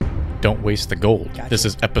Don't waste the gold. Gotcha. This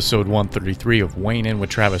is episode 133 of Weighing In with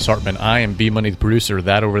Travis Hartman. I am B-Money, the producer.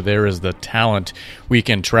 That over there is the talent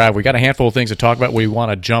weekend. Trav, we got a handful of things to talk about. We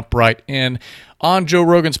want to jump right in. On Joe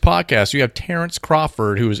Rogan's podcast, you have Terrence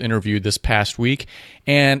Crawford, who was interviewed this past week,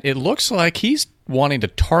 and it looks like he's wanting to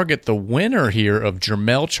target the winner here of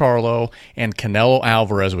Jermell Charlo and Canelo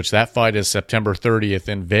Alvarez, which that fight is September 30th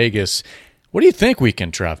in Vegas. What do you think,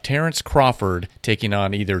 weekend Trav? Terrence Crawford taking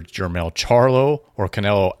on either Jermell Charlo or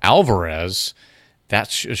Canelo Alvarez.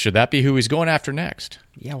 Should that be who he's going after next?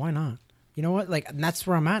 Yeah, why not? You know what? And that's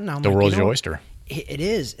where I'm at now. The world's your oyster. It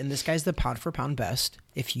is, and this guy's the pound-for-pound best.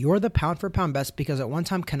 If you're the pound-for-pound best, because at one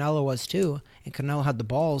time Canelo was too, and Canelo had the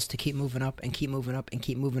balls to keep moving up and keep moving up and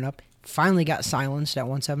keep moving up, finally got silenced at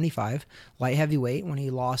 175, light heavyweight, when he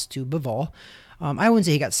lost to Bivol. I wouldn't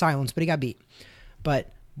say he got silenced, but he got beat.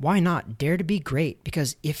 But why not? Dare to be great,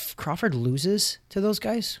 because if Crawford loses to those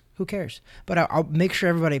guys, who cares? But I'll make sure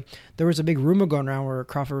everybody, there was a big rumor going around where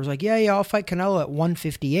Crawford was like, yeah, I'll fight Canelo at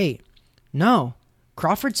 158. No.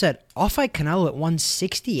 Crawford said, I'll fight Canelo at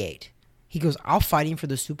 168. He goes, I'll fight him for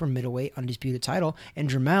the super middleweight undisputed title. And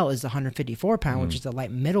Jermell is the 154 pound, which is the light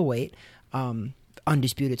middleweight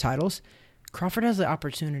undisputed titles. Crawford has the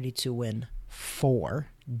opportunity to win 4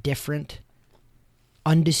 different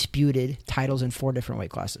undisputed titles in 4 different weight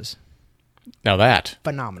classes. Now that.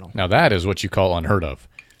 Phenomenal. Now that is what you call unheard of.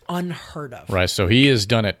 Unheard of. Right, so he has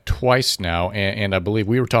done it twice now, and I believe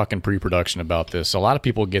we were talking pre-production about this. A lot of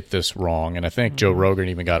people get this wrong, and I think Joe Rogan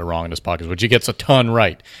even got it wrong in his podcast, which he gets a ton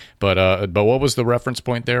right. But what was the reference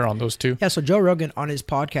point there on those two? Yeah, so Joe Rogan on his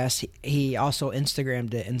podcast, he also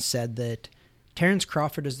Instagrammed it and said that Terrence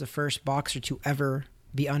Crawford is the first boxer to ever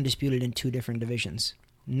be undisputed in 2 different divisions.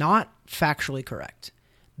 Not factually correct.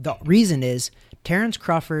 The reason is Terrence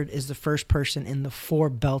Crawford is the first person in the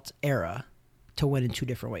 4-belt era to win in 2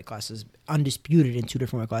 different weight classes, undisputed in 2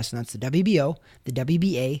 different weight classes, and that's the WBO, the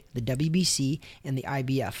WBA, the WBC, and the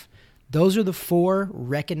IBF. Those are the 4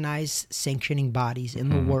 recognized sanctioning bodies in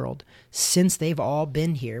the world since they've all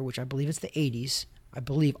been here, which I believe it's the 80s. I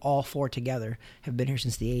believe all 4 together have been here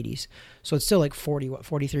since the 80s. So it's still like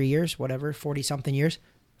 43 years, whatever, 40-something years.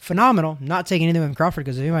 Phenomenal. Not taking anything from Crawford,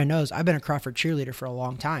 because if anybody knows, I've been a Crawford cheerleader for a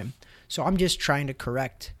long time. So I'm just trying to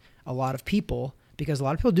correct a lot of people, because a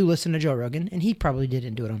lot of people do listen to Joe Rogan, and he probably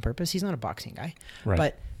didn't do it on purpose. He's not a boxing guy. Right.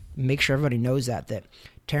 But make sure everybody knows that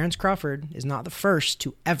Terrence Crawford is not the first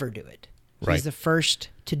to ever do it. Right. He's the first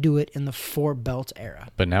to do it in the 4-belt era.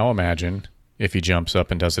 But now imagine if he jumps up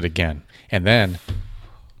and does it again, and then,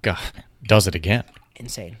 God, does it again.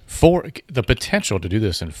 Insane. The potential to do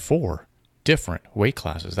this in 4 different weight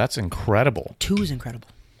classes. That's incredible. 2 is incredible.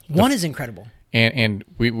 1 is incredible. And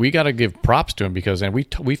we got to give props to him, because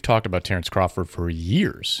we've talked about Terrence Crawford for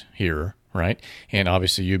years here, right? And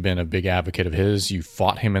obviously you've been a big advocate of his. You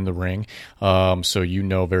fought him in the ring, so you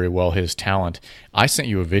know very well his talent. I sent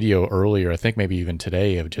you a video earlier, I think maybe even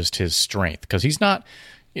today, of just his strength, because he's not,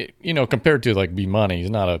 compared to like B-Money, he's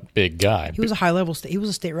not a big guy. He was a high-level he was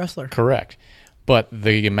a state wrestler. Correct. But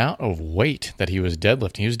the amount of weight that he was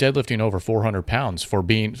deadlifting over 400 pounds for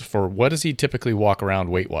what does he typically walk around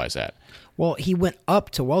weight-wise at? Well, he went up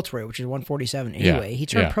to welterweight, which is 147 anyway. Yeah, He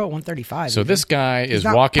turned pro at 135. So this guy is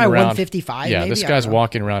not walking probably around 155. Yeah, maybe, this guy's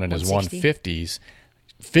walking around in his 160. 150s.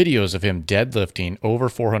 Videos of him deadlifting over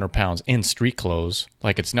 400 pounds in street clothes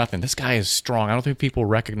like it's nothing. This guy is strong. I don't think people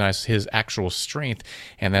recognize his actual strength,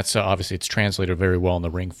 and that's obviously it's translated very well in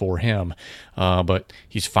the ring for him. But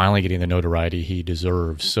he's finally getting the notoriety he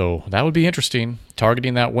deserves. So that would be interesting,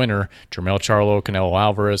 targeting that winner, Jermell Charlo, Canelo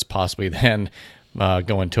Alvarez, possibly then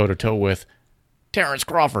going toe-to-toe with Terrence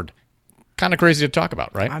Crawford. Kind of crazy to talk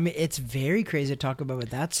about, right? I mean, it's very crazy to talk about, but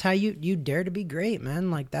that's how you dare to be great, man.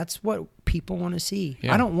 Like, that's what people want to see.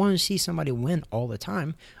 Yeah. I don't want to see somebody win all the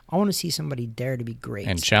time. I want to see somebody dare to be great.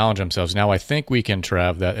 And challenge themselves. Now, I think we can,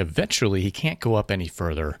 Trav, that eventually he can't go up any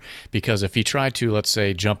further, because if he tried to, let's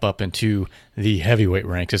say, jump up into the heavyweight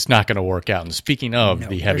ranks, it's not going to work out. And speaking of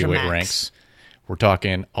the heavyweight ranks, we're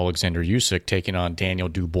talking Alexander Usyk taking on Daniel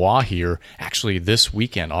Dubois here, actually this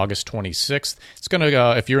weekend, August 26th. It's going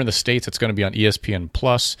to, if you're in the States, it's going to be on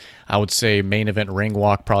ESPN+. I would say main event ring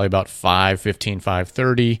walk, probably about 5:15,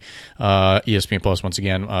 5:30. ESPN+, once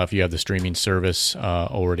again, if you have the streaming service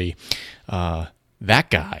already. That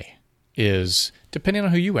guy is, depending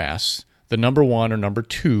on who you ask, the number 1 or number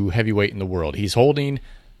 2 heavyweight in the world. He's holding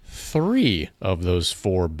 3 of those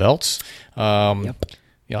 4 belts. Yep.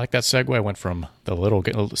 You like that segue? I went from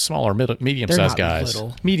the smaller, medium-sized guys,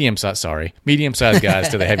 medium-sized guys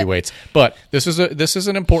to the heavyweights. But this is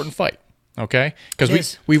an important fight, okay?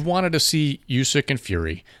 Because we wanted to see Usyk and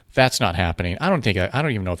Fury. That's not happening. I don't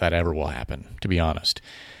even know if that ever will happen, to be honest.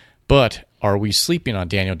 But are we sleeping on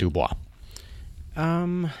Daniel Dubois?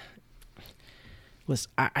 Listen,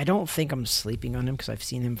 I don't think I'm sleeping on him because I've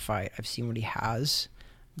seen him fight. I've seen what he has.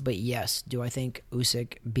 But yes, do I think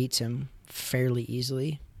Usyk beats him fairly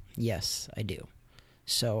easily? Yes, I do.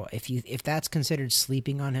 So if that's considered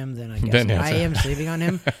sleeping on him, then I guess I am sleeping on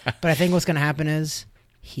him. But I think what's going to happen is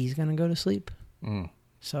he's going to go to sleep.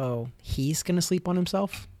 So he's going to sleep on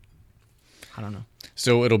himself. I don't know.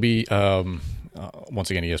 So it'll be once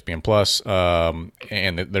again ESPN Plus,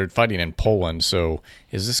 and they're fighting in Poland. So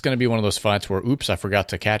is this going to be one of those fights where, oops, I forgot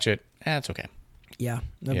to catch it? It's okay. Yeah,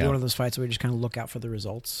 it'll be one of those fights where we just kind of look out for the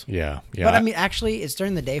results. Yeah. But I mean, actually, it's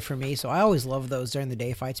during the day for me, so I always love those during the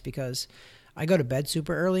day fights because I go to bed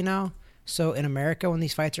super early now. So in America, when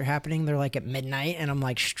these fights are happening, they're like at midnight, and I'm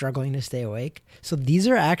like struggling to stay awake. So these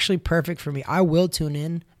are actually perfect for me. I will tune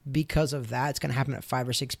in because of that. It's going to happen at 5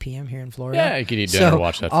 or 6 p.m. here in Florida. Yeah, you could eat dinner and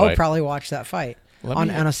watch that fight. I'll probably watch that fight on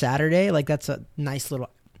a Saturday. Like, that's a nice little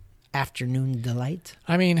afternoon delight.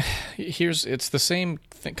 I mean, it's the same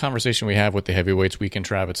conversation we have with the heavyweights weekend,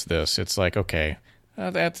 Trav. It's this. It's like, okay,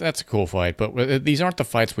 that's a cool fight, but these aren't the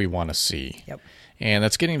fights we want to see. Yep. And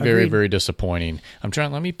that's getting very, very disappointing.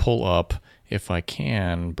 Let me pull up, if I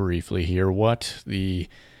can, briefly here, what the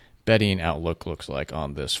betting outlook looks like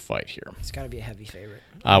on this fight here. It's got to be a heavy favorite.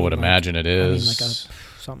 I would imagine it is. I mean,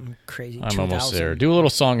 something crazy. I'm almost there. Do a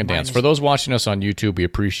little song and dance. For those watching us on YouTube, we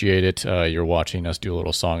appreciate it. You're watching us do a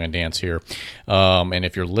little song and dance here. And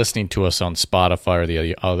if you're listening to us on Spotify or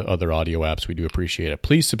the other audio apps, we do appreciate it.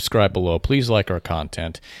 Please subscribe below. Please like our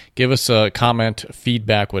content. Give us a comment,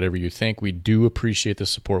 feedback, whatever you think. We do appreciate the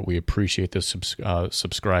support. We appreciate the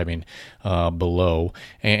subscribing below.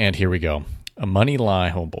 And here we go. A money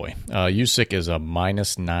line, oh boy. Usyk is a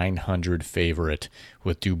minus 900 favorite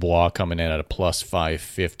with Dubois coming in at a plus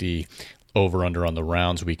 550. Over under on the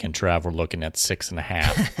rounds we can travel. We're looking at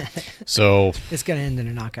 6.5. So it's going to end in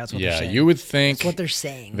a knockout. Yeah, you would think. That's what they're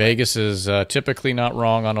saying. Vegas is typically not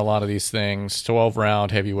wrong on a lot of these things.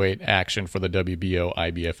 12-round heavyweight action for the WBO,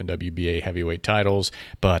 IBF, and WBA heavyweight titles,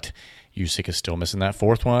 but Usyk is still missing that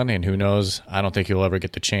fourth one, and who knows? I don't think he'll ever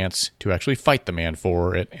get the chance to actually fight the man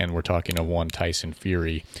for it, and we're talking of one Tyson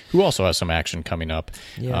Fury, who also has some action coming up.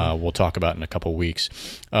 Yeah. We'll talk about in a couple weeks.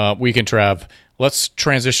 Weekend Trav, let's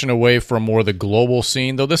transition away from more of the global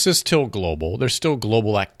scene, though this is still global. There's still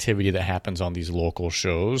global activity that happens on these local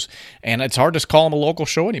shows, and it's hard to call them a local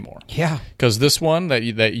show anymore. Yeah. Because this one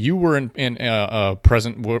that you were in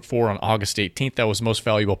present for on August 18th, that was Most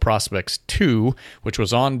Valuable Prospects 2, which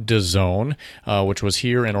was on DAZN, which was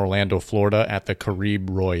here in Orlando, Florida at the Caribe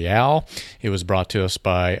Royale. It was brought to us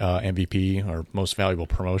by MVP, or Most Valuable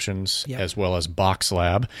Promotions, as well as Box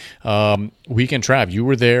Lab. Weekend Trav, you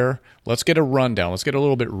were there. Let's get a rundown. Let's get a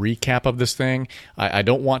little bit recap of this thing. I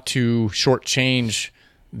don't want to shortchange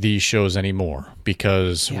these shows anymore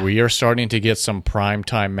because we are starting to get some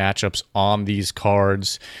primetime matchups on these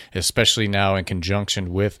cards, especially now in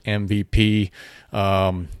conjunction with MVP.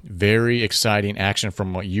 Very exciting action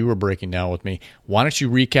from what you were breaking down with me. Why don't you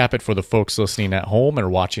recap it for the folks listening at home or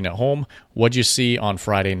watching at home? What'd you see on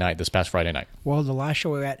Friday night, this past Friday night? Well, the last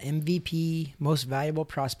show we were at, MVP Most Valuable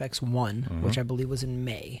Prospects 1, which I believe was in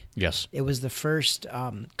May. Yes. It was the first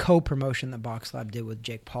co-promotion that Box Lab did with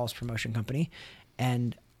Jake Paul's promotion company,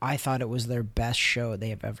 and I thought it was their best show they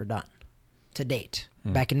have ever done to date,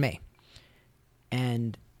 back in May.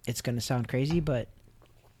 And it's going to sound crazy, but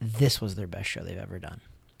this was their best show they've ever done,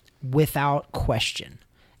 without question.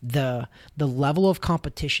 The level of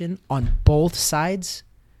competition on both sides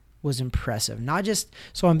was impressive. Not just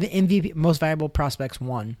so on the MVP Most Valuable Prospects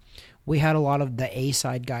 1, we had a lot of the A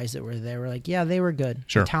side guys that were there. We're like, yeah, they were good.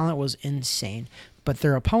 Sure. The talent was insane, but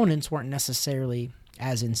their opponents weren't necessarily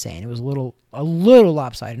as insane. It was a little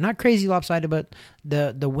lopsided, not crazy lopsided, but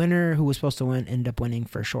the winner who was supposed to win ended up winning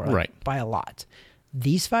for sure, by a lot.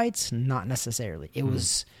 These fights, not necessarily. It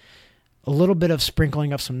was a little bit of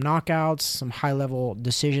sprinkling of some knockouts, some high-level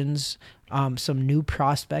decisions, some new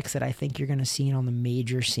prospects that I think you're going to see on the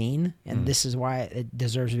major scene, and this is why it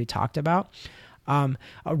deserves to be talked about. A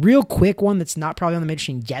real quick one that's not probably on the major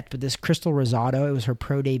scene yet, but this Crystal Rosado, it was her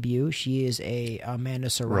pro debut. She is a Amanda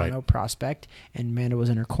Serrano prospect, and Amanda was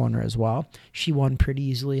in her corner as well. She won pretty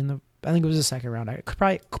easily I think it was the second round.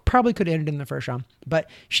 I probably could have ended in the first round, but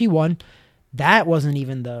she won. That wasn't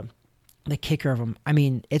even the kicker of them. I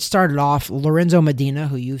mean, it started off Lorenzo Medina,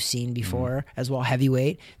 who you've seen before as well,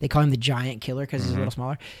 heavyweight. They call him the giant killer because he's a little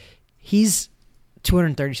smaller. He's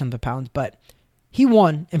 230-something pounds, but he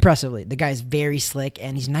won impressively. The guy's very slick,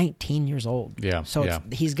 and he's 19 years old. Yeah, so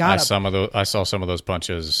he's got. I saw some of those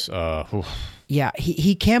punches. Yeah,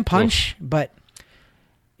 he can punch, but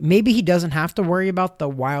maybe he doesn't have to worry about the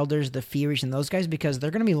Wilders, the Furies, and those guys because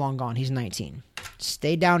they're going to be long gone. He's 19.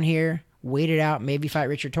 Stay down here, wait it out, maybe fight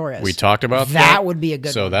Richard Torres. We talked about that. That would be a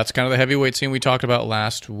good So one. that's kind of the heavyweight scene we talked about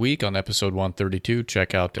last week on episode 132.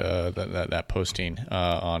 Check out that posting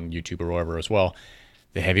on YouTube or wherever as well.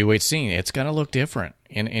 The heavyweight scene, it's going to look different.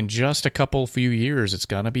 In just a few years, it's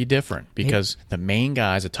going to be different because the main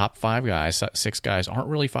guys, the top 5 guys, 6 guys, aren't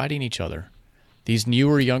really fighting each other. These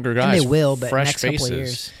newer, younger guys, and they will, but fresh next faces. couple of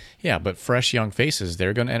years. Yeah, but fresh, young faces,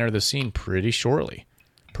 they're going to enter the scene pretty shortly.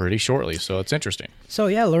 So it's interesting. So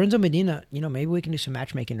yeah, Lorenzo Medina, maybe we can do some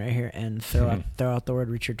matchmaking right here and throw out the word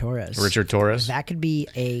Richard Torres. Richard Torres. That could be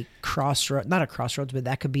a crossroad, not a crossroads, but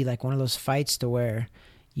that could be like one of those fights to where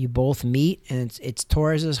you both meet and it's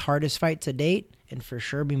Torres' hardest fight to date and for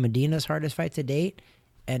sure be Medina's hardest fight to date.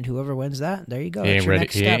 And whoever wins that, there you go. He ain't ready.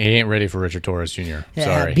 He ain't ready for Richard Torres Jr. Yeah,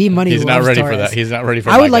 Sorry, B Money. He's not ready Torres. for that. He's not ready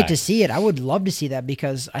for. I would like to see it. I would love to see that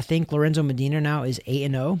because I think Lorenzo Medina now is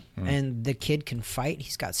 8-0, and the kid can fight.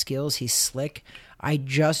 He's got skills. He's slick. I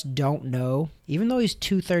just don't know. Even though he's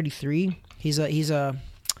 233, he's a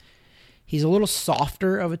little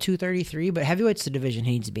softer of a 233, but heavyweight's the division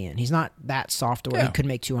he needs to be in. He's not that soft where he could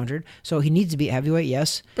make 200, so he needs to be at heavyweight.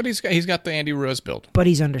 Yes, but he's got the Andy Ruiz build. But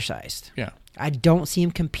he's undersized. Yeah. I don't see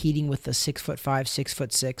him competing with the 6'5",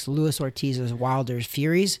 6'6" Luis Ortiz's, Wilder's,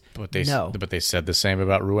 Furies. But they said the same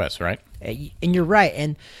about Ruiz, right? And you're right.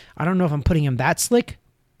 And I don't know if I'm putting him that slick,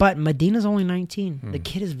 but Medina's only 19. The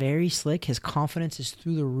kid is very slick. His confidence is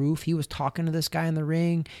through the roof. He was talking to this guy in the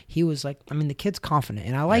ring. He was like, the kid's confident,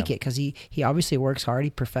 and I like it because he obviously works hard. He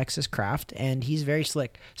perfects his craft, and he's very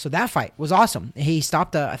slick. So that fight was awesome. He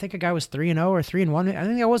stopped I think a guy was 3-0 or 3-1. I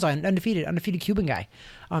think that was an undefeated Cuban guy.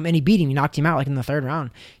 And he beat him. He knocked him out like in the 3rd round.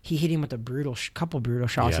 He hit him with a couple brutal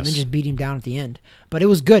shots and then just beat him down at the end. But it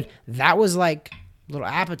was good. That was like a little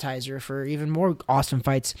appetizer for even more awesome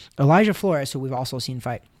fights. Elijah Flores, who we've also seen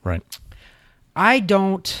fight. Right. I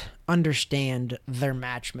don't understand their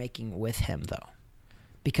matchmaking with him, though.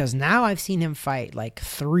 Because now I've seen him fight like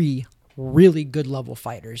 3 really good level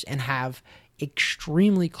fighters and have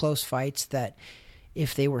extremely close fights that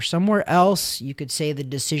if they were somewhere else, you could say the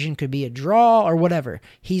decision could be a draw or whatever.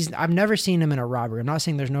 I've never seen him in a robbery. I'm not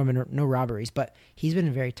saying there's no robberies, but he's been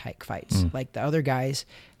in very tight fights. Like the other guys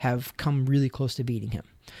have come really close to beating him.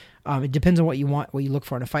 It depends on what you look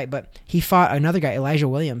for in a fight. But he fought another guy, Elijah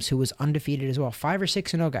Williams, who was undefeated as well. 5 or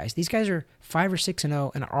 6-0 guys. These guys are 5 or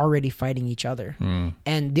 6-0 and already fighting each other.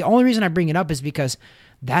 And the only reason I bring it up is because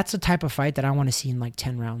that's the type of fight that I want to see in like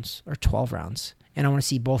 10 rounds or 12 rounds. And I want to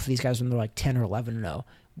see both of these guys when they're like 10 or 11-0,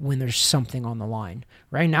 when there's something on the line.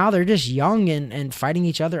 Right now, they're just young and fighting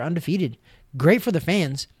each other undefeated. Great for the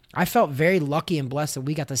fans. I felt very lucky and blessed that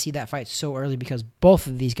we got to see that fight so early because both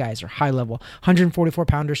of these guys are high level.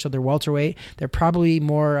 144-pounders, so they're welterweight. They're probably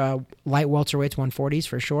more light welterweights, 140s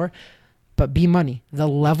for sure. But B-Money, the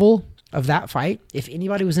level of that fight, if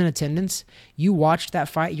anybody was in attendance, you watched that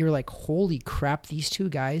fight, you're like, holy crap, these two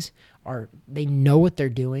guys they know what they're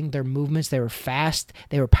doing. Their movements, they were fast,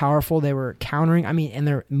 they were powerful, they were countering. And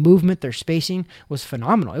their movement, their spacing was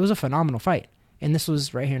phenomenal. It was a phenomenal fight. And this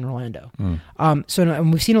was right here in Orlando.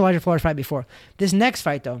 And we've seen Elijah Flores fight before. This next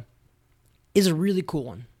fight, though, is a really cool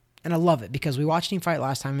one. And I love it because we watched him fight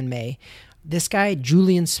last time in May. This guy,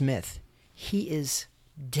 Julian Smith, he is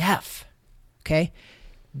deaf. Okay?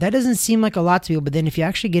 That doesn't seem like a lot to people, but then if you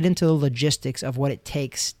actually get into the logistics of what it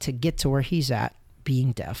takes to get to where he's at,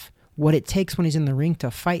 being deaf, what it takes when he's in the ring to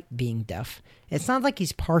fight being deaf, it's not like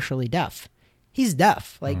he's partially deaf. He's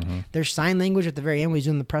deaf. Like, there's sign language at the very end when he's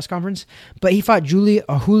doing the press conference. But he fought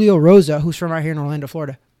Julio Rosa, who's from right here in Orlando,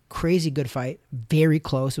 Florida. Crazy good fight. Very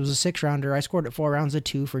close. It was a 6-rounder. I scored it 4 rounds to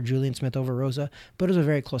 2 for Julian Smith over Rosa. But it was a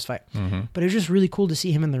very close fight. But it was just really cool to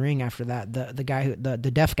see him in the ring after that. The guy, the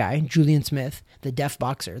deaf guy, Julian Smith, the deaf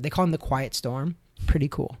boxer. They call him the Quiet Storm. Pretty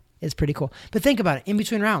cool. It's pretty cool. But think about it. In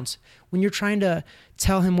between rounds, when you're trying to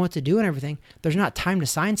tell him what to do and everything, there's not time to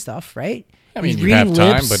sign stuff, right? You have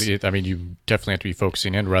time, but you definitely have to be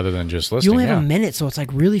focusing in rather than just listening. You only have a minute, so it's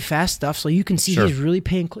like really fast stuff. So you can see he's really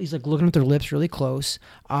paying. He's like looking at their lips really close.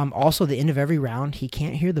 Also, the end of every round, he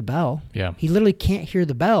can't hear the bell. Yeah, he literally can't hear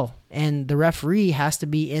the bell, and the referee has to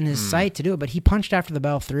be in his sight to do it. But he punched after the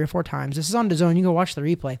bell 3 or 4 times. This is on DAZN. You can go watch the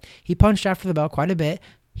replay. He punched after the bell quite a bit.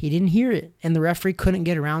 He didn't hear it, and the referee couldn't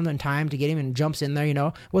get around in time to get him, and jumps in there.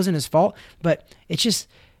 It wasn't his fault, but it's just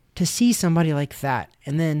to see somebody like that,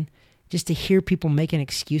 and then just to hear people making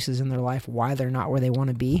excuses in their life why they're not where they want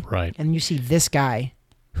to be. Right. And you see this guy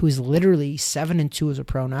who's literally 7-2 as a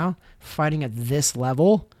pro now, fighting at this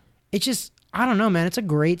level. It's just I don't know, man. It's a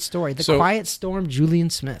great story. The Quiet Storm, Julian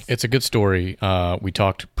Smith. It's a good story. We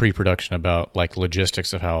talked pre-production about like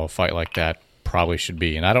logistics of how a fight like that probably should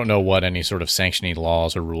be. And I don't know what any sort of sanctioning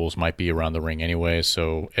laws or rules might be around the ring anyway.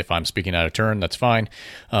 So if I'm speaking out of turn, that's fine.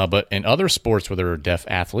 But in other sports where there are deaf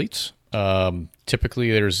athletes,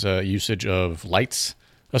 typically there's usage of lights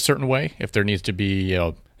a certain way. If there needs to be,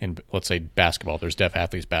 in, let's say, basketball, there's deaf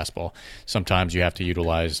athletes basketball. Sometimes you have to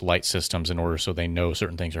utilize light systems in order so they know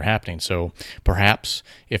certain things are happening. So perhaps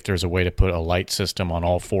if there's a way to put a light system on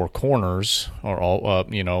all four corners or all,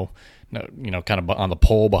 kind of on the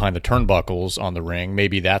pole behind the turnbuckles on the ring,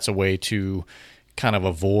 maybe that's a way to kind of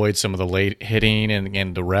avoid some of the late hitting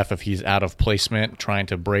and the ref, if he's out of placement, trying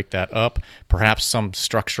to break that up. Perhaps some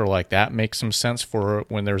structure like that makes some sense for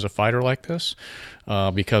when there's a fighter like this,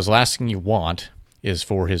 because last thing you want is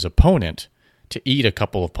for his opponent to eat a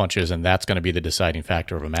couple of punches, and that's going to be the deciding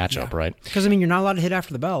factor of a matchup, right? Because, you're not allowed to hit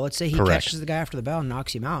after the bell. Let's say he catches the guy after the bell and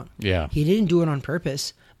knocks him out. Yeah. He didn't do it on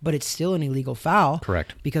purpose, but it's still an illegal foul.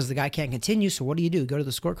 Correct. Because the guy can't continue, so what do? Go to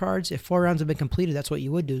the scorecards. If 4 rounds have been completed, that's what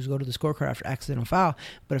you would do, is go to the scorecard after accidental foul.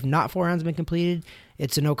 But if not 4 rounds have been completed,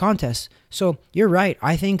 it's a no contest. So you're right.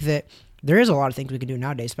 I think that there is a lot of things we can do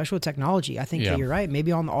nowadays, especially with technology. I think that you're right.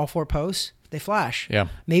 Maybe on all 4 posts, they flash. Yeah.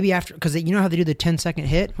 Maybe after, because you know how they do the 10-second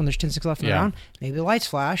hit when there's 10 seconds left in the round? Maybe the lights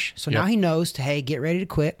flash. So now he knows to, hey, get ready to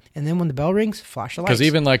quit. And then when the bell rings, flash the lights. Because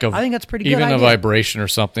even like I think that's pretty good. Even idea. a vibration or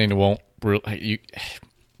something won't really.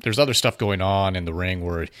 There's other stuff going on in the ring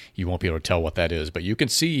where you won't be able to tell what that is. But you can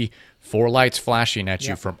see 4 lights flashing at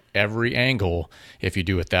you from every angle if you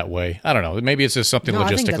do it that way. I don't know. Maybe it's just something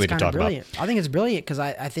logistically to talk about. I think it's brilliant because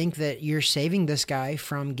I think that you're saving this guy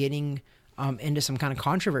from getting into some kind of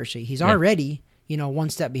controversy. He's already, one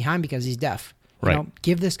step behind because he's deaf.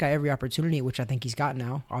 Give this guy every opportunity, which I think he's got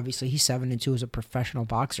now. Obviously, he's 7-2 as a professional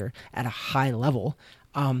boxer at a high level.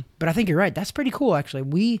 But I think you're right. That's pretty cool,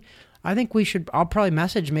 actually. I think we should. I'll probably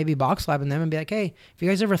message maybe Box Lab and them and be like, hey, if you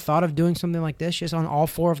guys ever thought of doing something like this, just on all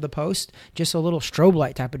 4 of the posts, just a little strobe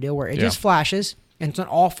light type of deal where it just flashes and it's on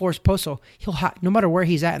all 4 posts. So he'll no matter where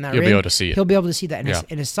he's at in that ring, be able to see it. He'll be able to see that.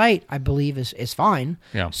 And his sight, I believe, is fine.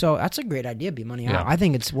 Yeah. So that's a great idea, B-Money. Yeah. I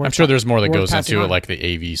think it's worth. I'm sure there's more that goes into on. it, like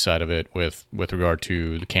the AV side of it with regard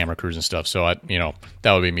to the camera crews and stuff. So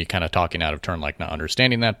that would be me kind of talking out of turn, like not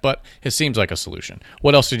understanding that. But it seems like a solution.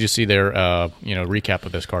 What else did you see there? Recap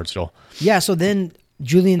of this card still. Yeah. So then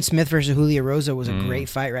Julian Smith versus Julio Rosa was a great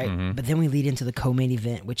fight, right? Mm-hmm. But then we lead into the co-main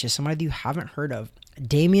event, which is somebody you haven't heard of.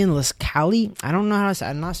 Damian Lescali. I don't know how to say.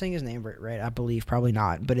 I'm not saying his name right. I believe probably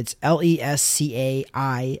not, but it's Lescaile.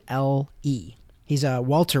 He's a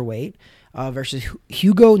welterweight versus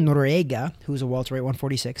Hugo Noriega, who's a welterweight,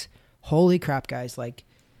 146. Holy crap, guys!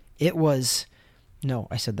 It was. No,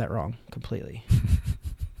 I said that wrong completely.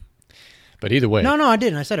 But either way, no, I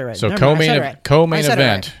didn't. I said it right. So co-main event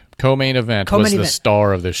was the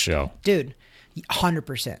star of this show, dude.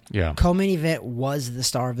 100%. Yeah. Co-main event was the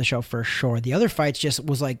star of the show for sure. The other fights just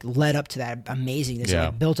was led up to that amazingness. Yeah.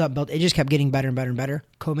 Built up. It just kept getting better and better and better.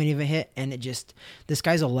 Co-main event hit, and this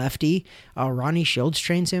guy's a lefty. Ronnie Shields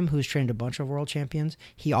trains him, who's trained a bunch of world champions.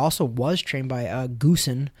 He also was trained by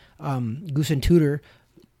Goosen Tudor,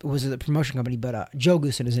 was the promotion company, but Joe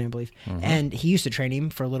Goosen is his name, I believe. Mm-hmm. And he used to train him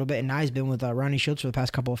for a little bit, and now he's been with Ronnie Shields for the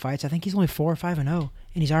past couple of fights. I think he's only 4 or 5-0, and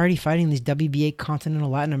he's already fighting these WBA Continental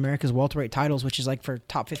Latin America's welterweight titles, which is for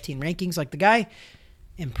top 15 rankings. The guy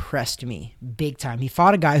impressed me big time. He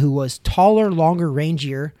fought a guy who was taller, longer,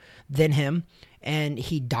 rangier than him, and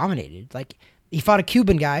he dominated. He fought a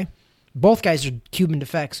Cuban guy. Both guys are Cuban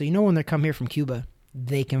defects, so when they come here from Cuba,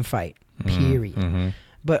 they can fight, period. Mm-hmm.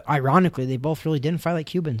 But ironically, they both really didn't fight like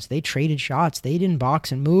Cubans. They traded shots. They didn't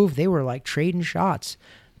box and move. They were trading shots.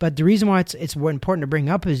 But the reason why it's important to bring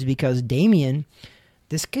up is because Damian,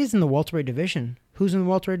 this guy's in the welterweight division. Who's in the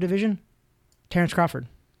welterweight division? Terrence Crawford,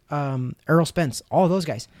 Errol Spence, all those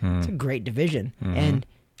guys. It's a great division. Mm-hmm. And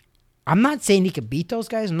I'm not saying he could beat those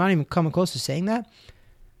guys. I'm not even coming close to saying that.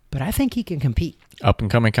 But I think he can compete.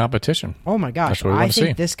 Up-and-coming competition. Oh, my gosh. I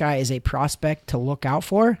think this guy is a prospect to look out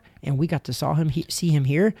for, and we got to see him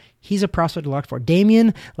here. He's a prospect to look for.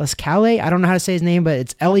 Damian Lescali. I don't know how to say his name, but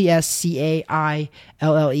it's Lescaille.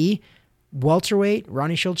 Welterweight.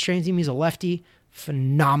 Ronnie Shields trains him. He's a lefty.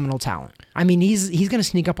 Phenomenal talent. He's going to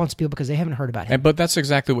sneak up on some people because they haven't heard about him. But that's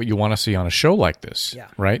exactly what you want to see on a show like this,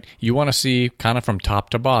 right? You want to see kind of from top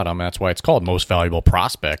to bottom. That's why it's called Most Valuable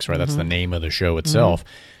Prospects, right? Mm-hmm. That's the name of the show itself.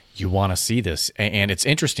 Mm-hmm. You want to see this. And it's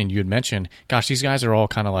interesting. You had mentioned, gosh, these guys are all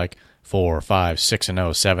kind of 4, 5, 6-0,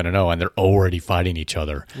 7-0, and they're already fighting each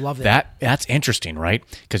other. Love it. That's interesting, right?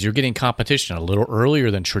 Because you're getting competition a little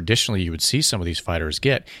earlier than traditionally you would see some of these fighters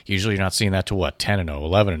get. Usually you're not seeing that to 10-0,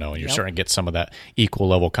 11-0, and you're starting to get some of that equal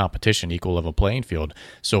level competition, equal level playing field.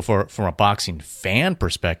 So from a boxing fan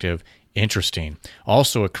perspective, interesting.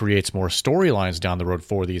 Also, it creates more storylines down the road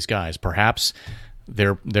for these guys. Perhaps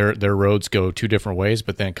their roads go two different ways,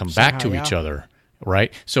 but then come back to each other,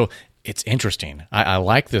 right? So it's interesting. I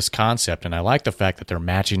like this concept, and I like the fact that they're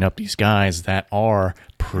matching up these guys that are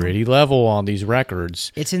pretty level on these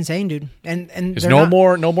records. It's insane, dude. And there's no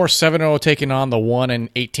more 7-0 taking on the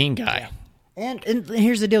 1-18 guy. And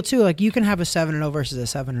here's the deal too. Like, you can have a 7-0 versus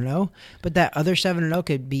a 7-0, but that other 7-0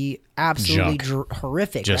 could be absolutely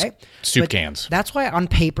horrific, just right? Soup cans. That's why on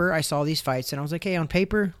paper I saw these fights and I was like, hey, on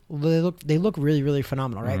paper they look really, really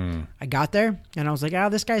phenomenal, right? I got there and I was like,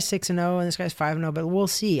 this guy's 6-0 and this guy's 5-0, but we'll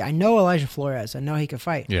see. I know Elijah Flores. I know he can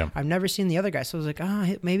fight. Yeah. I've never seen the other guy, so I was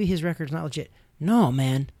like, maybe his record's not legit. No,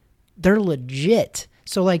 man, they're legit.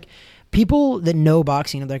 So like, people that know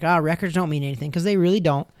boxing are like, records don't mean anything, because they really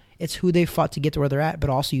don't. It's who they fought to get to where they're at,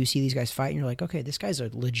 but also you see these guys fight, and you're like, okay, this guy's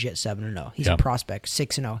a legit 7-0. He's a prospect,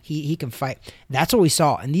 6-0. He can fight. That's what we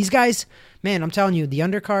saw. And these guys, man, I'm telling you, the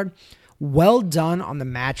undercard, well done on the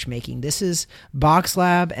matchmaking. This is Box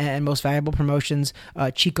Lab and Most Valuable Promotions.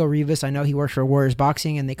 Chico Rivas, I know he works for Warriors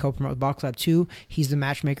Boxing, and they co-promote with Box Lab too. He's the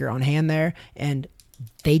matchmaker on hand there, and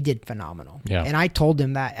they did phenomenal. Yeah. And I told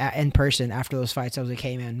him that in person after those fights. I was like,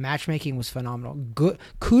 hey, man, matchmaking was phenomenal. Good.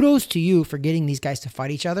 Kudos to you for getting these guys to fight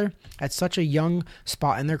each other at such a young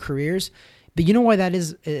spot in their careers. But you know why that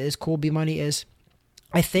is cool, B-Money, is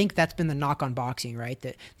I think that's been the knock on boxing, right?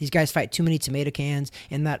 That these guys fight too many tomato cans,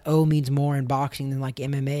 and that O means more in boxing than like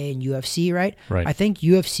MMA and UFC, right? Right. I think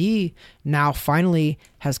UFC now finally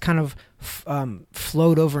has kind of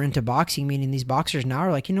flowed over into boxing, meaning these boxers now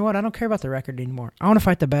are like, you know what? I don't care about the record anymore. I want to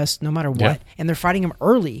fight the best no matter what. Yeah. And they're fighting them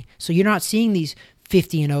early. So you're not seeing these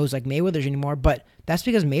 50-0s like Mayweather's anymore, but that's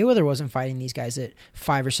because Mayweather wasn't fighting these guys at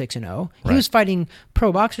 5 or 6-0. He was fighting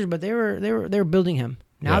pro boxers, but they were building him.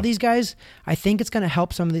 Now these guys, I think it's going to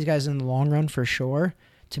help some of these guys in the long run for sure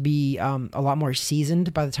to be a lot more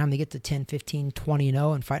seasoned by the time they get to 10, 15,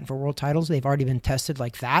 20-0 and fighting for world titles. They've already been tested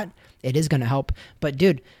like that. It is going to help. But,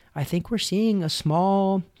 dude, I think we're seeing a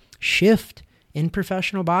small shift in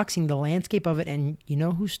professional boxing, the landscape of it. And you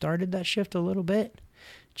know who started that shift a little bit?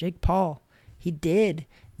 Jake Paul. He did.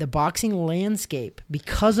 The boxing landscape,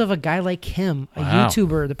 because of a guy like him, a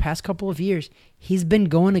YouTuber, the past couple of years, he's been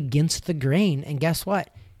going against the grain. And guess what?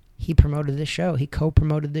 He promoted this show. He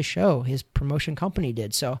co-promoted this show. His promotion company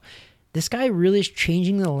did. So this guy really is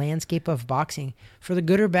changing the landscape of boxing. For the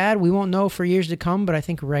good or bad, we won't know for years to come, but I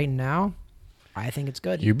think right now, I think it's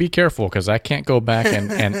good. You be careful, because I can't go back and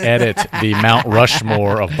edit the Mount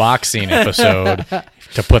Rushmore of boxing episode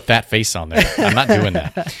to put that face on there. I'm not doing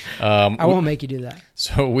that. I won't make you do that.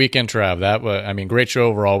 So Weekend Trav, that was, I mean, great show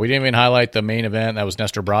overall. We didn't even highlight the main event. That was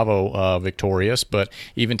Nestor Bravo victorious, but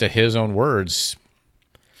even to his own words,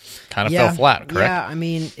 kind of fell flat, correct? Yeah, I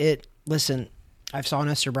mean, listen, I've saw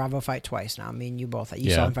Nestor Bravo fight twice now. I mean, you both.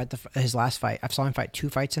 You saw him fight his last fight. I've saw him fight 2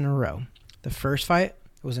 fights in a row. The first fight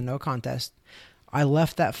was a no contest. I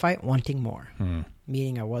left that fight wanting more,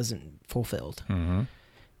 meaning I wasn't fulfilled. Mm-hmm.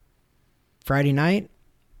 Friday night,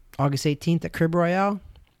 August 18th at Crib Royale,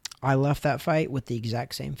 I left that fight with the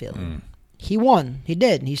exact same feeling. He won. He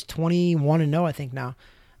did. He's 21-0, I think, now.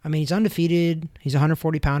 I mean, he's undefeated. He's a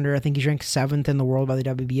 140-pounder. I think he's ranked 7th in the world by the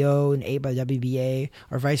WBO and 8th by the WBA,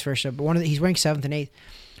 or vice versa. But he's ranked 7th and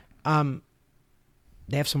 8th.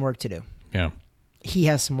 They have some work to do. Yeah. He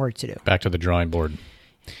has some work to do. Back to the drawing board.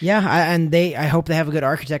 Yeah, I hope they have a good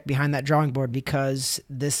architect behind that drawing board, because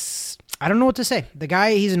this, I don't know what to say. The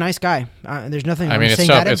guy, he's a nice guy. There's nothing. I mean,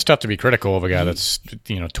 it's tough to be critical of a guy that's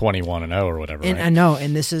 21-0 or whatever. And right? I know,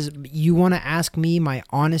 and this is, you want to ask me my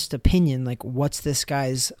honest opinion, like, what's this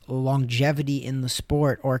guy's longevity in the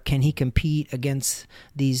sport, or can he compete against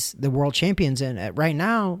the world champions? And right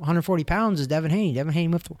now, 140 pounds is Devin Haney. Devin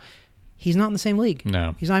Haney he's not in the same league.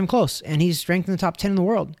 No. He's not even close. And he's ranked in the top 10 in the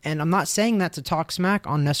world. And I'm not saying that to talk smack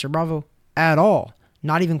on Nestor Bravo at all.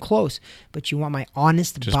 Not even close. But you want my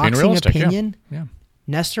honest just boxing opinion? Yeah.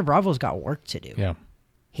 Nestor Bravo's got work to do. Yeah.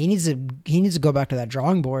 He needs to go back to that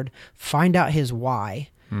drawing board, find out his why,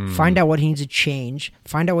 find out what he needs to change,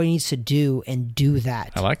 find out what he needs to do, and do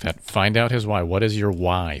that. I like that. Find out his why. What is your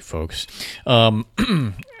why, folks? I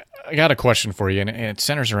got a question for you, and it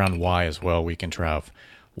centers around why as well, Weekend Trav.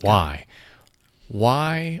 Why?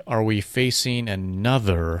 Why are we facing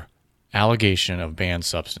another allegation of banned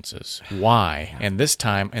substances. Why? And this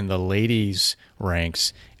time in the ladies'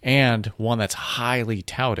 ranks, and one that's highly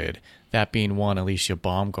touted, that being one Alicia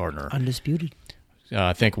Baumgartner. Undisputed.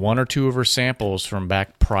 I think one or two of her samples from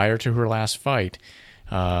back prior to her last fight,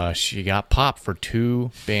 she got popped for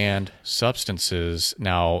 2 banned substances.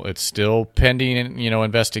 Now, it's still pending,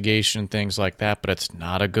 investigation, things like that, but it's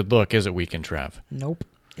not a good look, is it, Weekend Trav? Nope.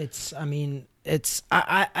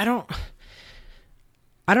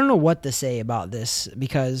 I don't know what to say about this,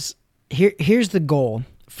 because here's the goal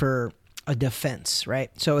for a defense, right?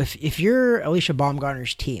 So if you're Alicia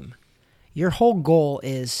Baumgartner's team, your whole goal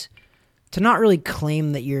is to not really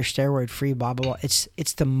claim that you're steroid free, blah blah blah.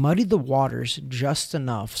 It's to muddy the waters just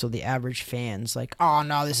enough so the average fan's like, oh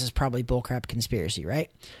no, this is probably bullcrap conspiracy, right?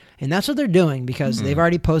 And that's what they're doing, because they've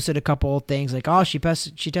already posted a couple of things like, oh, she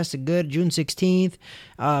tested good June 16th,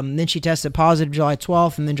 then she tested positive July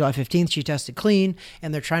 12th, and then July 15th she tested clean,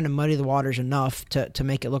 and they're trying to muddy the waters enough to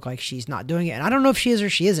make it look like she's not doing it. And I don't know if she is or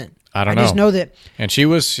she isn't. I just know that. And she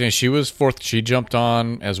was fourth. She jumped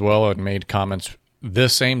on as well and made comments the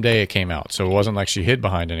same day it came out. So it wasn't like she hid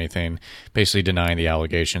behind anything, basically denying the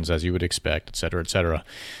allegations as you would expect, et cetera, et cetera.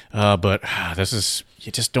 But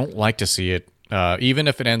you just don't like to see it. Even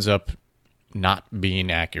if it ends up not being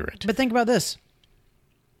accurate. But think about this.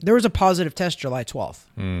 There was a positive test July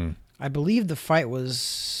 12th. I believe the fight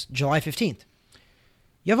was July 15th.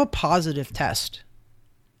 You have a positive test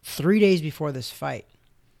 3 days before this fight.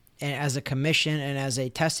 And as a commission and as a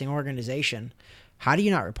testing organization, how do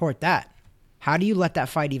you not report that? How do you let that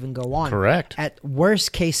fight even go on? Correct. At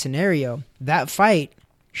worst case scenario, that fight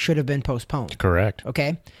should have been postponed. Correct.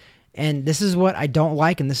 Okay? And this is what I don't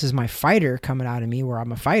like, and this is my fighter coming out of me, where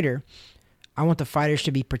I'm a fighter. I want the fighters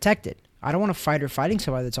to be protected. I don't want a fighter fighting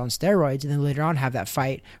somebody that's on steroids and then later on have that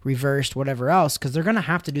fight reversed, whatever else, because they're going to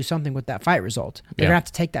have to do something with that fight result. They're going to have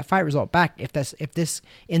to take that fight result back if this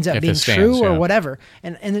ends up being true or whatever.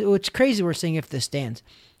 And it's crazy we're saying if this stands.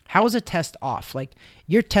 How is a test off? Like,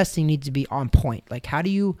 your testing needs to be on point. Like, how do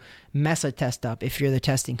you mess a test up if you're the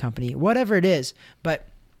testing company? Whatever it is. But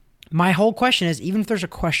my whole question is, even if there's a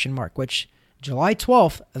question mark, which July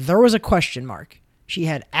 12th, there was a question mark. She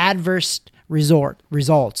had adverse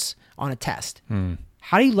results on a test.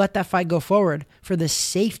 How do you let that fight go forward for the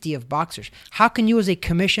safety of boxers? How can you as a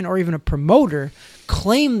commission or even a promoter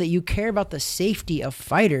claim that you care about the safety of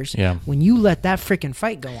fighters when you let that freaking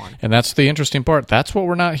fight go on? And that's the interesting part. That's what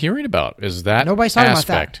we're not hearing about, is that Nobody's talking about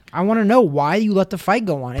that. I want to know why you let the fight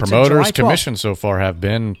go on. Promoters, commission so far have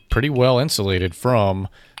been pretty well insulated from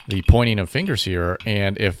the pointing of fingers here.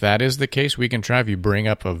 And if that is the case, Weekend Trav, you bring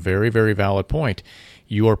up a very, very valid point.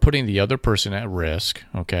 You are putting the other person at risk,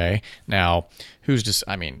 okay? Now,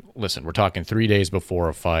 listen, we're talking 3 days before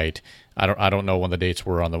a fight. I don't know when the dates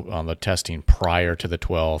were on the testing prior to the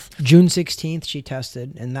 12th. June 16th she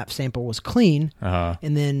tested, and that sample was clean.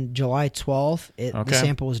 And then July 12th, the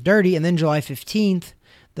sample was dirty. And then July 15th,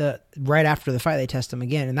 right after the fight, they test them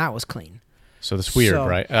again, and that was clean. So that's weird,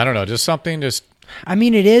 right? I don't know, just something just... I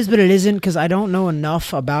mean, it is, but it isn't, because I don't know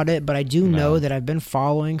enough about it, but I do know that I've been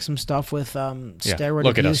following some stuff with steroid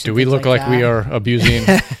Look abuse. At us. Do we look like we are abusing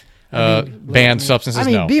banned substances?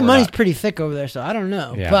 I mean, B-Money's pretty thick over there, so I don't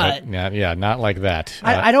know. Yeah, but not like that.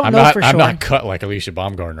 I don't know for sure. I'm not cut like Alicia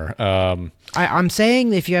Baumgartner. I'm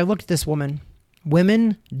saying if you look at this woman,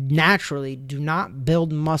 women naturally do not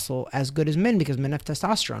build muscle as good as men, because men have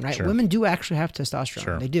testosterone, right? Sure. Women do actually have testosterone.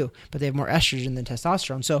 Sure. They do, but they have more estrogen than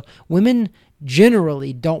testosterone. So women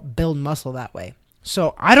generally don't build muscle that way.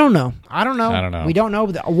 So I don't know. We don't know.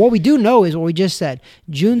 What we do know is what we just said.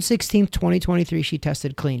 June 16th, 2023, she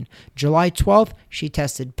tested clean. July 12th, she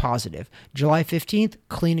tested positive. July 15th,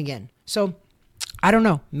 clean again. So I don't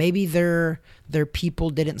know. Maybe their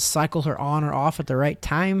people didn't cycle her on or off at the right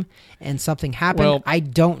time and something happened. Well, I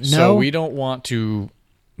don't know. So we don't want to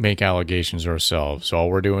make allegations ourselves. So all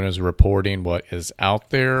we're doing is reporting what is out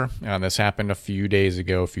there. And this happened a few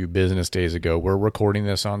business days ago. We're recording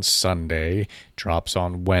this on Sunday, drops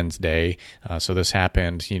on Wednesday. So this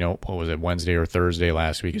happened, what was it, Wednesday or Thursday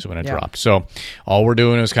last week is when it dropped. So all we're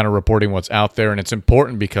doing is kind of reporting what's out there. And it's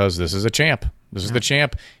important because this is a champ. This is the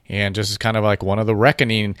champ, and just is kind of like one of the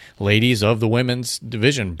reckoning ladies of the women's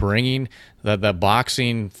division, bringing the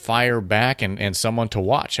boxing fire back and someone to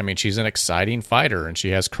watch. I mean, she's an exciting fighter, and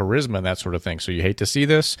she has charisma and that sort of thing. So you hate to see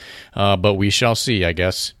this, but we shall see. I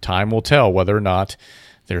guess time will tell whether or not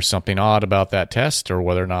there's something odd about that test, or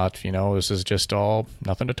whether or not, this is just all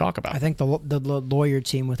nothing to talk about. I think the lawyer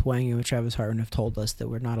team with Wang and with Travis Hartman have told us that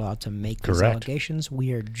we're not allowed to make these allegations.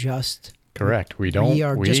 We are just Correct. We don't. We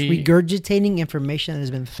are just regurgitating information that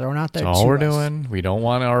has been thrown out there. That's all we're doing. We don't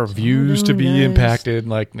want our views to be impacted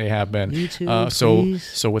like they have been. YouTube,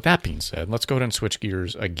 so with that being said, let's go ahead and switch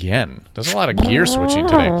gears again. There's a lot of gear switching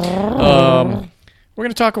today. We're going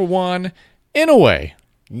to talk one Inoue.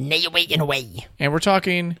 Naoya Inoue. And we're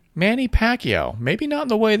talking Manny Pacquiao. Maybe not in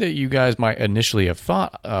the way that you guys might initially have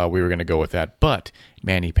thought we were going to go with that, but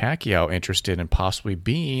Manny Pacquiao interested in possibly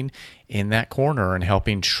being in that corner and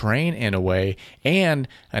helping train Inoue, and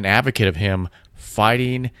an advocate of him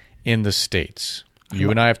fighting in the States. You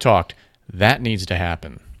and I have talked. That needs to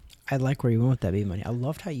happen. I like where you went with that, B-Money. I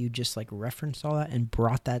loved how you just like referenced all that and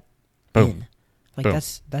brought that Boom. in. Like Boom.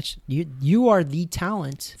 that's you are the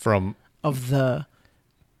talent of the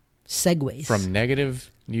segues. From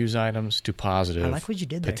negative news items to positive I like what you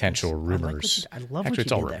did there, potential rumors. I love Actually, what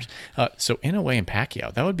it's all you did rumors. there. So Inoue and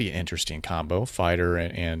Pacquiao, that would be an interesting combo, fighter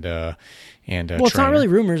and well, trainer. it's not really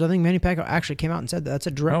rumors. I think Manny Pacquiao actually came out and said that. That's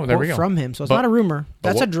a direct quote from him. So it's not a rumor.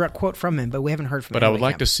 That's a direct quote from him, but we haven't heard from him. But I would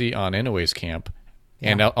like to see on Inoue's camp,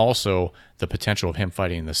 and also the potential of him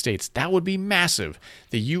fighting in the States. That would be massive.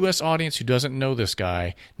 The U.S. audience who doesn't know this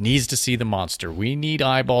guy needs to see the monster. We need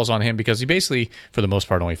eyeballs on him because he basically, for the most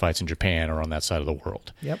part, only fights in Japan or on that side of the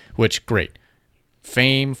world. Yep. Which, great.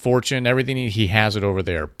 Fame, fortune, everything, he has it over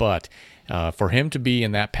there. But for him to be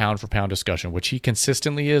in that pound-for-pound discussion, which he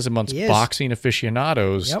consistently is amongst boxing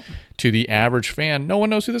aficionados, to the average fan, no one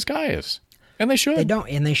knows who this guy is. And they should. They don't,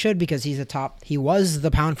 and they should, because he's he was the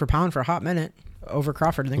pound-for-pound for a hot minute. Over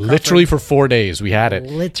Crawford. And then literally for 4 days, we had it.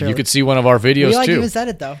 Literally. You could see one of our videos, too. even said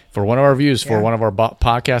it, though. For one of our views, for one of our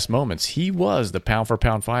podcast moments, he was the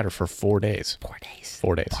pound-for-pound fighter for 4 days. 4 days.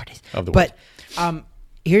 4 days. Of the world. But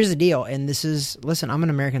here's the deal, and this is, listen, I'm an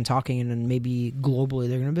American talking, and then maybe globally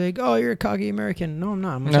they're going to be like, oh, you're a cocky American. No, I'm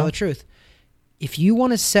not. I'm going to tell the truth. If you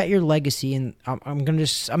want to set your legacy, and I'm going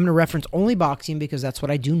to reference only boxing because that's what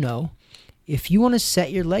I do know. If you want to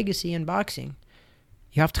set your legacy in boxing,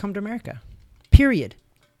 you have to come to America. Period.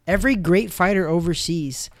 Every great fighter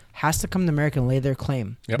overseas has to come to America and lay their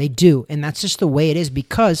claim. Yep. They do. And that's just the way it is,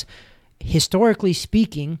 because historically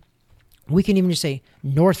speaking, we can even just say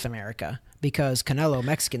North America, because Canelo,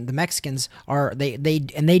 the Mexicans are, they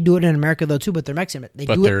do it in America though too, but they're Mexican. They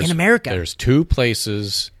do it in America. There's 2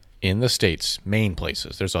 places in the States, main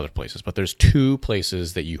places. There's other places, but there's 2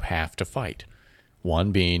 places that you have to fight.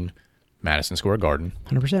 One being Madison Square Garden.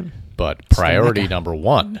 100%. But priority number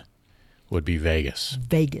 1 would be Vegas.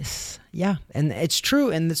 Yeah, and it's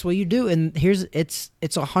true, and that's what you do. And it's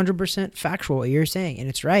 100% factual what you're saying, and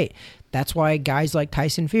it's right. That's why guys like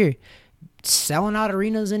Tyson Fury selling out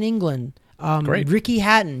arenas in England. Ricky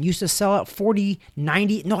Hatton used to sell out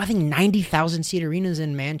 90,000 seat arenas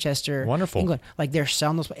in Manchester, England. Like, they're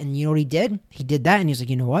selling those, and you know what he did? He did that, and he's like,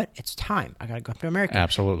 you know what? It's time. I got to go up to America.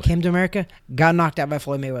 Absolutely. Came to America, got knocked out by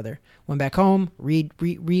Floyd Mayweather. Went back home,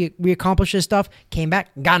 re-accomplished his stuff, came back,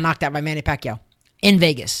 got knocked out by Manny Pacquiao in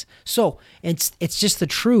Vegas. So it's just the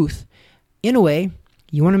truth. In a way,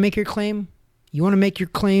 you want to make your claim. You want to make your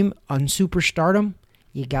claim on superstardom.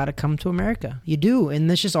 You got to come to America. You do, and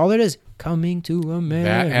that's just all it is. Coming to America.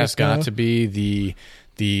 That has got to be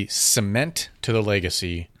the cement to the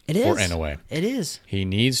legacy for Inoue. It is. He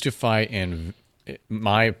needs to fight in,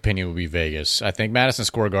 my opinion, would be Vegas. I think Madison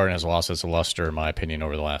Square Garden has lost its luster, in my opinion,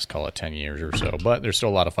 over the last, call it 10 years or so. But there's still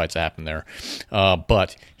a lot of fights that happen there.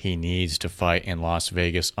 But he needs to fight in Las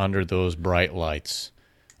Vegas under those bright lights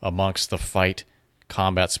amongst the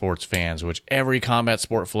combat sports fans, which every combat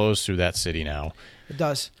sport flows through that city now. It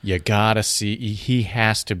does. You gotta see. He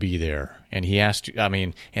has to be there, and he has to. I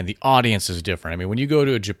mean, and the audience is different. I mean, when you go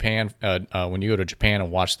to Japan,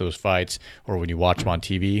 and watch those fights, or when you watch them on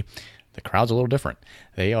TV, the crowd's a little different.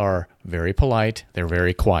 They are very polite. They're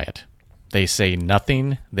very quiet. They say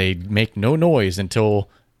nothing. They make no noise until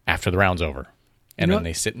after the round's over, and then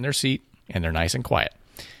they sit in their seat and they're nice and quiet,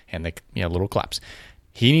 and they little claps.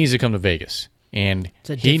 He needs to come to Vegas, and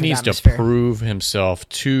he needs to prove himself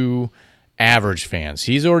to average fans.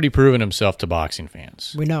 He's already proven himself to boxing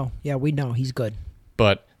fans. We know. Yeah, we know. He's good.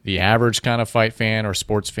 But the average kind of fight fan or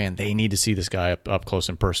sports fan, they need to see this guy up close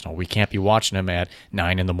and personal. We can't be watching him at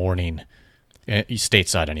 9 a.m.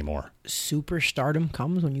 stateside anymore. Superstardom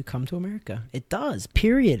comes when you come to America. It does.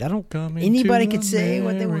 Period. Anybody could say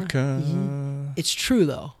what they want. It's true,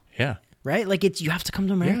 though. Yeah. Right? Like, you have to come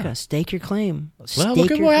to America. Yeah. Stake your claim. Well,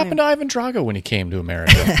 look at what happened to Ivan Drago when he came to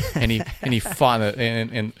America, and he fought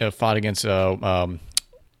fought against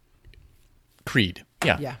Creed.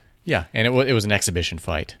 Yeah, and it was an exhibition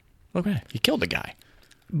fight. Look at that. He killed the guy.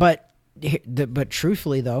 But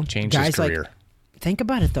truthfully though, changed his career. Think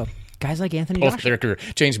about it though. Guys like Anthony both Joshua.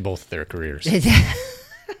 Changed both their careers.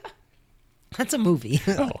 That's a movie.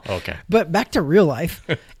 Oh, okay. But back to real life.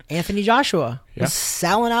 Anthony Joshua Yeah. was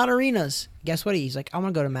selling out arenas. Guess what? He's like, I'm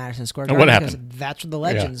going to go to Madison Square Garden. What because happened? that's where the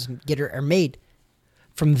legends are made.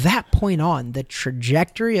 From that point on, the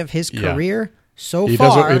trajectory of his career he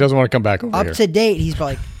doesn't want to come back over up here. to date. He's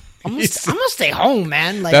like, I'm gonna stay home,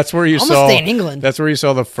 man. Like, That's where you I'm saw. gonna stay in England. That's where you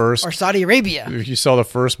saw the first. Or Saudi Arabia. You saw the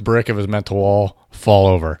first brick of his mental wall fall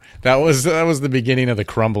over. That was the beginning of the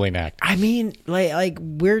crumbling act. I mean, like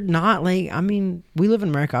we're not like. I mean, we live in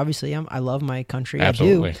America. Obviously, I love my country.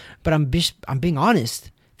 Absolutely. I do. But I'm being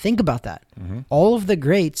honest. Think about that. Mm-hmm. All of the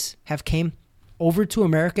greats have came over to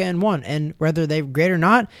America and won. And whether they're great or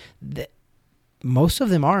not, most of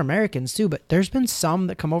them are Americans too. But there's been some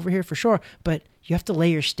that come over here for sure. But you have to lay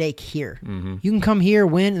your stake here. Mm-hmm. You can come here,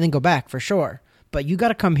 win, and then go back for sure. But you got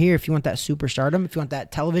to come here if you want that superstardom, if you want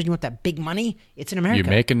that television, you want that big money. It's in America. You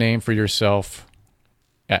make a name for yourself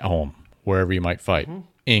at home, wherever you might fight. Mm-hmm.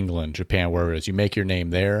 England, Japan, wherever it is. You make your name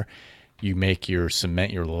there. You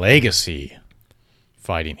cement your legacy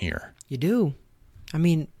fighting here. You do. I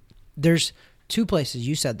mean, there's two places.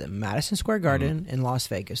 You said them. Madison Square Garden in Las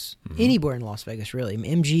Vegas. Mm-hmm. Anywhere in Las Vegas, really.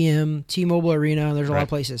 MGM, T-Mobile Arena. There's a lot of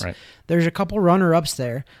places. Right. There's a couple runner-ups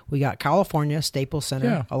there. We got California, Staples Center.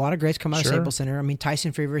 Yeah. A lot of greats come out of Staples Center. I mean,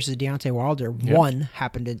 Tyson Fury versus Deontay Wilder. One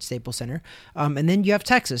happened at Staples Center. And then you have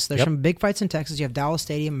Texas. There's some big fights in Texas. You have Dallas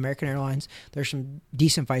Stadium, American Airlines. There's some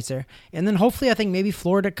decent fights there. And then hopefully I think maybe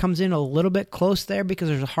Florida comes in a little bit close there because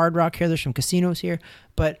there's a Hard Rock here. There's some casinos here.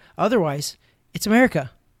 But otherwise, it's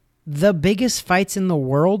America. The biggest fights in the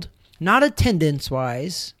world, not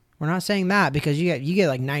attendance-wise. We're not saying that because you get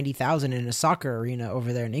like 90,000 in a soccer arena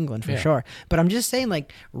over there in England for sure. But I'm just saying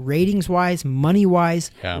like ratings-wise,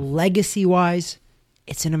 money-wise, legacy-wise,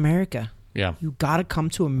 it's in America. Yeah. You got to come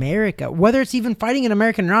to America. Whether it's even fighting in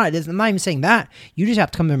American or not, I'm not even saying that. You just have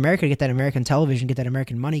to come to America to get that American television, get that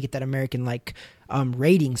American money, get that American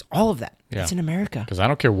ratings, all of that. Yeah. It's in America. Because I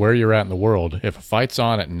don't care where you're at in the world. If a fight's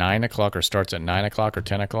on at 9 o'clock or starts at 9 o'clock or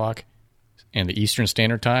 10 o'clock in the Eastern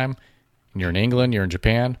Standard Time, and you're in England, you're in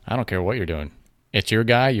Japan, I don't care what you're doing. It's your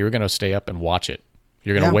guy. You're going to stay up and watch it.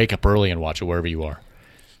 You're going to wake up early and watch it wherever you are.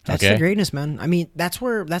 That's the greatness, man. I mean, that's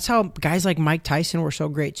how guys like Mike Tyson were so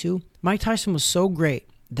great too. Mike Tyson was so great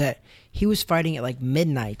that he was fighting at like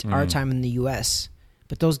midnight our time in the U.S.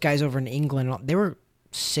 But those guys over in England, they were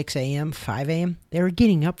 6 a.m., 5 a.m. They were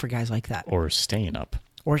getting up for guys like that. Or staying up.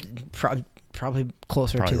 Or probably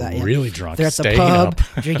closer to that. Really drunk. They're at the pub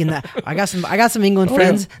drinking that. I got some England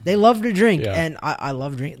friends. Yeah. They love to drink, and I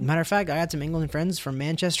love drinking. Matter of fact, I got some England friends from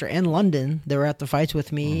Manchester and London. They were at the fights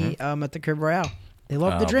with me at the Crib Royale. They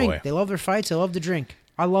love to drink. Boy. They love their fights. They love to drink.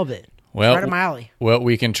 I love it. Well, it's right up my alley. Well,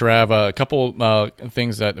 we can have a couple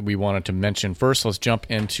things that we wanted to mention. First, let's jump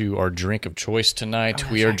into our drink of choice tonight.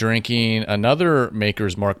 We are drinking another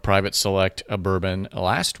Maker's Mark Private Select bourbon.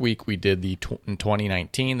 Last week, we did the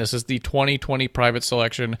 2019. This is the 2020 Private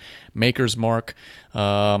Selection Maker's Mark.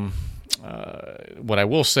 What I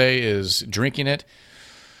will say is drinking it,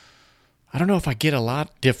 I don't know if I get a lot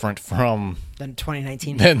different from than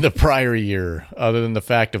 2019 than the prior year, other than the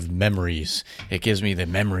fact of memories. It gives me the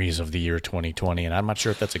memories of the year 2020, and I'm not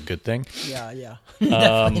sure if that's a good thing. Yeah,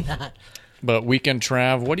 definitely not. But Weekend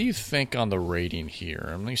Trav, what do you think on the rating here?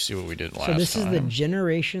 Let me see what we did last time. So this is the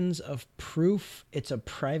Generations of Proof. It's a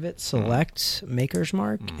Private Select Maker's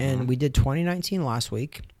Mark, and we did 2019 last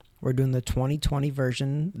week. We're doing the 2020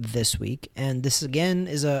 version this week. And this, again,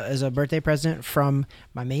 is a birthday present from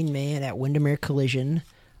my main man at Windermere Collision,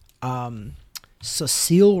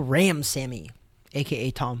 Cecile Ramsammy,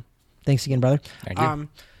 a.k.a. Tom. Thanks again, brother. Thank you.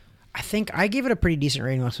 I think I gave it a pretty decent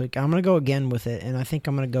rating last week. I'm going to go again with it, and I think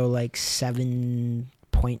I'm going to go like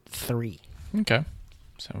 7.3. Okay.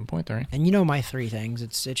 7.3. And you know my three things.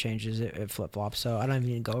 It changes. It flip-flops, so I don't even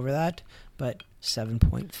need to go over that. But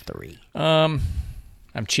 7.3.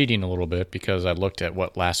 I'm cheating a little bit because I looked at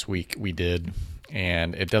what last week we did,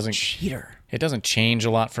 and it doesn't change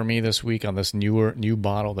a lot for me this week on this new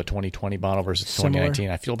bottle, the 2020 bottle versus 2019.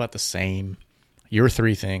 I feel about the same. Your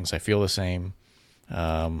three things, I feel the same.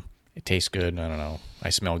 It tastes good. I don't know. I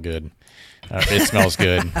smell good. It smells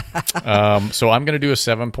good. So I'm going to do a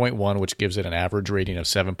 7.1, which gives it an average rating of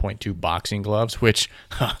 7.2 boxing gloves, which,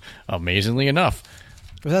 amazingly enough,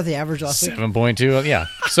 was that the average last week? 7.2, yeah.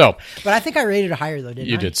 So, but I think I rated it higher, though, didn't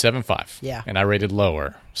I? You did 7.5. Yeah. And I rated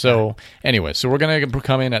lower. So, anyway, so we're going to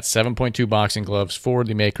come in at 7.2 boxing gloves for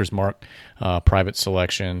the Maker's Mark Private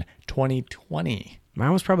Selection 2020.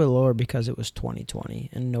 Mine was probably lower because it was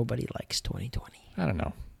 2020, and nobody likes 2020. I don't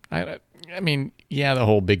know. I mean, yeah, the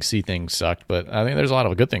whole Big C thing sucked, but I think there's a lot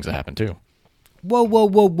of good things that happened, too.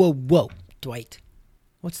 Whoa. Dwight,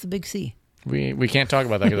 what's the Big C? We can't talk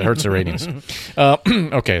about that because it hurts the ratings.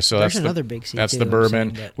 Okay, so There's that's another big C that's too, the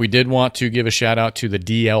bourbon. We did want to give a shout out to the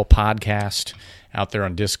DL podcast out there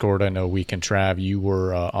on Discord. I know Week and Trav, you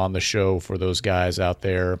were on the show for those guys out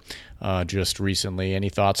there just recently. Any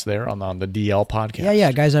thoughts there on the DL podcast?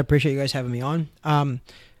 Yeah, guys, I appreciate you guys having me on.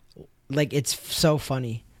 Like, it's so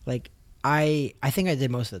funny. Like, I think I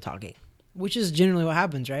did most of the talking, which is generally what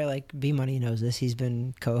happens, right? Like, B Money knows this. He's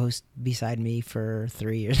been co-host beside me for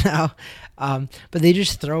 3 years now. But they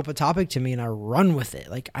just throw up a topic to me and I run with it.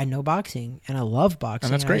 Like, I know boxing and I love boxing.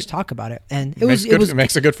 And that's great. I just talk about it. And it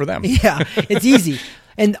makes it good for them. Yeah, it's easy.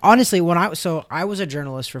 And honestly, I was a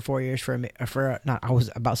journalist for 4 years I was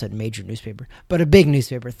about to say major newspaper, but a big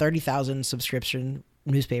newspaper, 30,000 subscription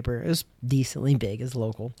newspaper. It was decently big, it's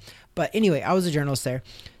local. But anyway, I was a journalist there.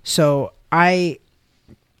 So I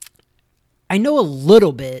know a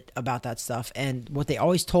little bit about that stuff, and what they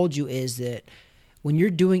always told you is that when you're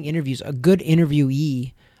doing interviews, a good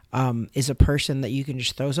interviewee is a person that you can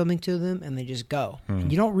just throw something to them and they just go.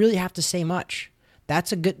 And you don't really have to say much.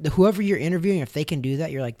 That's whoever you're interviewing, if they can do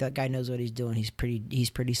that, you're like, that guy knows what he's doing. He's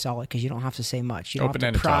pretty solid because you don't have to say much. You don't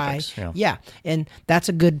have to pry. Topics, yeah, and that's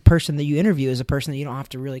a good person that you interview, is a person that you don't have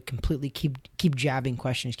to really completely keep jabbing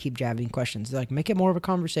questions. They're like, make it more of a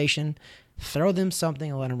conversation. Throw them something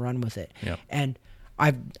and let them run with it. Yep. And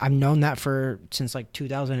I've known that since like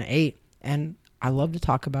 2008, and I love to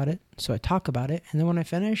talk about it. So I talk about it, and then when I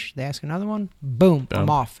finish, they ask another one. Boom. I'm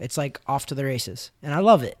off. It's like off to the races, and I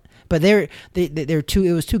love it. But they're two.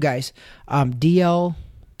 It was two guys, DL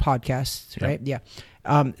podcasts, right? Yeah.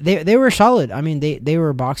 They were solid. I mean, they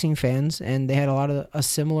were boxing fans, and they had a lot of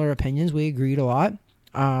similar opinions. We agreed a lot,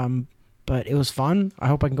 but it was fun. I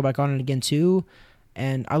hope I can go back on it again too.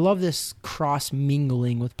 And I love this cross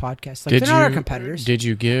mingling with podcasts. Like, they're not our competitors. Did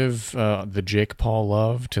you give the Jake Paul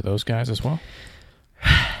love to those guys as well?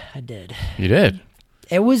 I did. You did?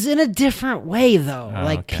 It was in a different way, though.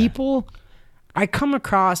 Okay. People, I come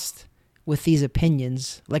across with these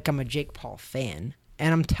opinions like I'm a Jake Paul fan,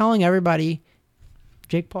 and I'm telling everybody,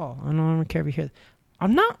 Jake Paul, I don't care if you hear that.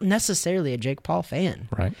 I'm not necessarily a Jake Paul fan.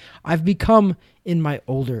 Right. I've become, in my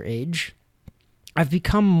older age,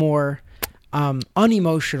 more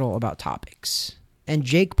unemotional about topics. And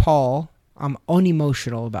Jake Paul, I'm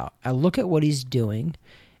unemotional about. I look at what he's doing,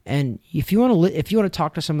 and if you want to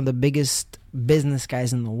talk to some of the biggest business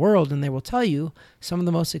guys in the world, and they will tell you some of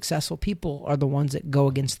the most successful people are the ones that go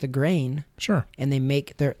against the grain. Sure. And they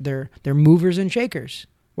make their movers and shakers.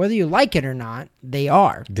 Whether you like it or not, they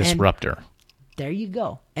are. Disruptor. And there you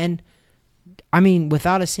go. And I mean,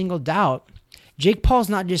 without a single doubt, Jake Paul's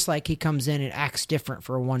not just like he comes in and acts different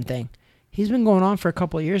for one thing. He's been going on for a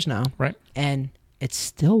couple of years now. Right. And it's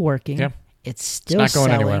still working. Yeah. It's still it's not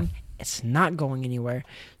going selling. anywhere. It's not going anywhere.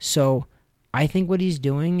 So I think what he's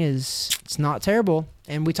doing it's not terrible.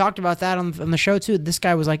 And we talked about that on the show too. This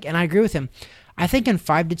guy was like, and I agree with him. I think in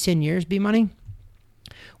 5 to 10 years, B-Money,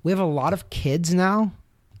 we have a lot of kids now.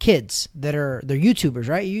 Kids they're YouTubers,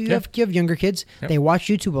 right? You have younger kids. Yep. They watch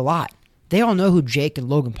YouTube a lot. They all know who Jake and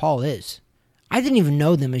Logan Paul is. I didn't even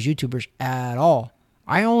know them as YouTubers at all.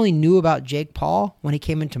 I only knew about Jake Paul when he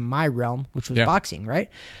came into my realm, which was boxing, right?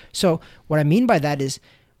 So what I mean by that is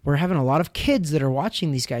we're having a lot of kids that are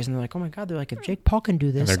watching these guys, and they're like, oh my God, they're like, if Jake Paul can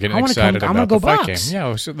do this, and they're getting excited about the fight game.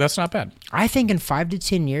 Yeah, so that's not bad. I think in 5 to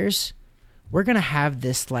 10 years, we're going to have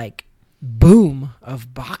this like boom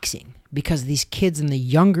of boxing because these kids in the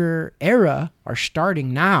younger era are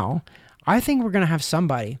starting now. I think we're going to have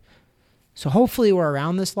somebody. So hopefully we're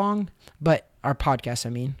around this long, but our podcast, I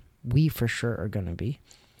mean, we for sure are going to be.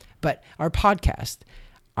 But our podcast,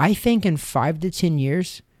 I think in 5 to 10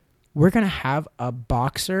 years, we're going to have a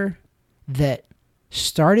boxer that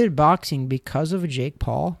started boxing because of Jake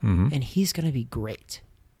Paul, and he's going to be great.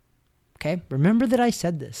 Okay? Remember that I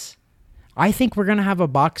said this. I think we're going to have a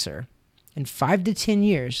boxer in 5 to 10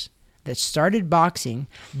 years that started boxing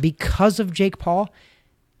because of Jake Paul.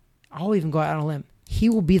 I'll even go out on a limb. He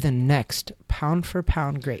will be the next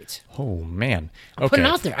pound-for-pound great. Oh, man. Okay. I'm putting it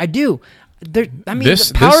out there. I do. The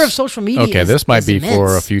power of social media this might be immense.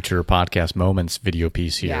 For a future podcast moments video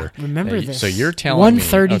piece here. Yeah, remember this. So you're telling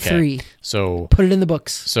 133. Me. Okay, so put it in the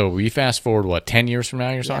books. So we fast forward, 10 years from now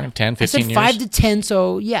you're talking? 10, 15 years? I said 5 to 10,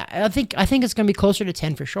 so yeah. I think it's going to be closer to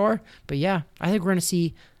 10 for sure. But yeah, I think we're going to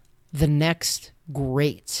see the next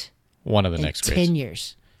great. One of the next greats. 10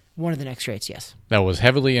 years. One of the next greats, yes. That was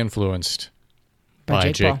heavily influenced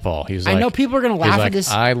by Jake Paul. He's I know people are going to laugh at this.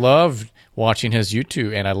 I loved watching his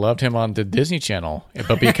YouTube, and I loved him on the Disney Channel.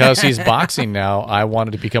 But because he's boxing now, I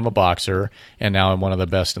wanted to become a boxer, and now I'm one of the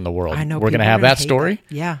best in the world. I know. We're going to have that story?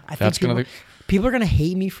 That. Yeah. I think people are going to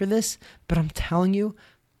hate me for this, but I'm telling you,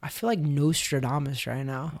 I feel like Nostradamus right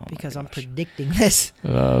now because I'm predicting this.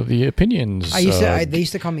 The opinions. They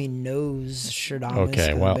used to call me Nostradamus.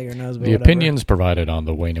 Okay, well, nose, the opinions provided on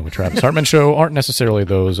the Wayne and with Travis Hartman show aren't necessarily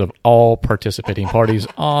those of all participating parties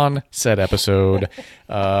on said episode.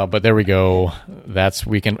 But there we go.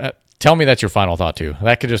 Tell me that's your final thought too.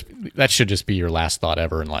 That should just be your last thought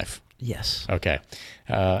ever in life. Yes. Okay.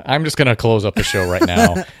 I'm just going to close up the show right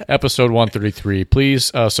now. Episode 133.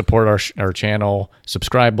 Please support our channel.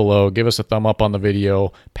 Subscribe below. Give us a thumb up on the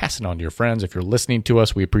video. Pass it on to your friends. If you're listening to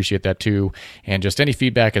us, we appreciate that too. And just any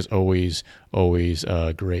feedback is always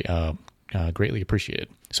greatly appreciated.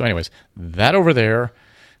 So anyways, that over there,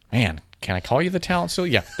 man, can I call you the talent still?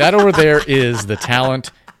 Yeah. That over there is the talent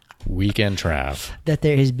Weekend Trav. That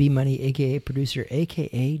there is B Money, a.k.a. producer,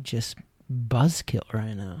 a.k.a. just buzzkill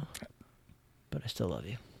right now. But I still love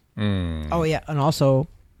you. Oh, yeah. And also,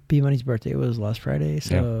 B Money's birthday was last Friday.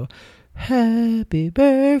 So, happy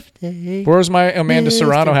birthday. Where's my Amanda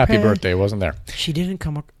Serrano happy birthday? Wasn't there. She didn't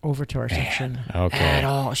come over to our section at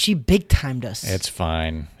all. She big-timed us. It's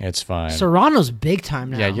fine. Serrano's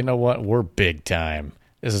big-time now. Yeah, you know what? We're big time.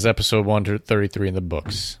 This is episode 133 in the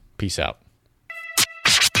books. Peace out.